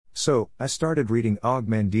So, I started reading Og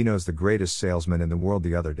Mandino's The Greatest Salesman in the World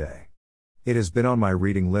the other day. It has been on my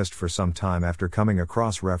reading list for some time after coming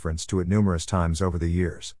across reference to it numerous times over the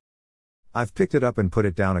years. I've picked it up and put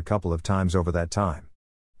it down a couple of times over that time.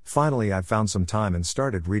 Finally, I found some time and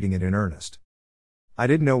started reading it in earnest. I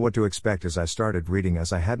didn't know what to expect as I started reading,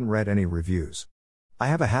 as I hadn't read any reviews. I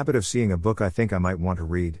have a habit of seeing a book I think I might want to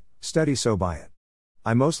read, study, so buy it.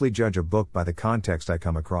 I mostly judge a book by the context I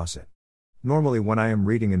come across it. Normally when I am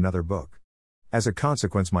reading another book. As a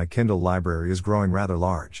consequence, my Kindle library is growing rather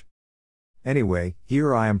large. Anyway,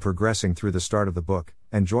 here I am progressing through the start of the book,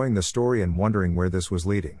 enjoying the story and wondering where this was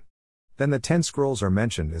leading. Then the 10 scrolls are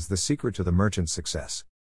mentioned as the secret to the merchant's success.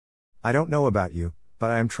 I don't know about you, but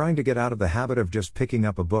I am trying to get out of the habit of just picking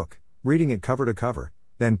up a book, reading it cover to cover,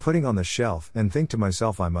 then putting on the shelf and think to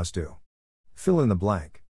myself I must do. Fill in the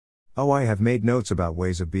blank. Oh, I have made notes about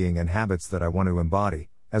ways of being and habits that I want to embody,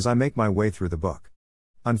 as I make my way through the book.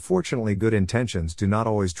 Unfortunately, good intentions do not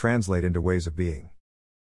always translate into ways of being.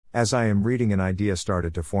 As I am reading, an idea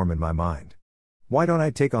started to form in my mind. Why don't I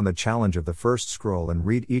take on the challenge of the first scroll and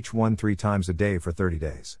read each one 3 times a day for 30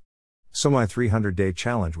 days? So my 300-day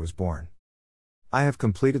challenge was born. I have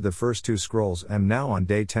completed the first 2 scrolls and am now on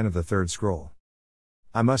day 10 of the 3rd scroll.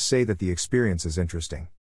 I must say that the experience is interesting.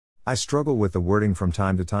 I struggle with the wording from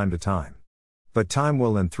time to time. But time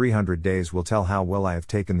will, and 300 days will tell how well I have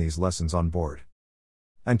taken these lessons on board.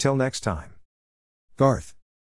 Until next time. Garth.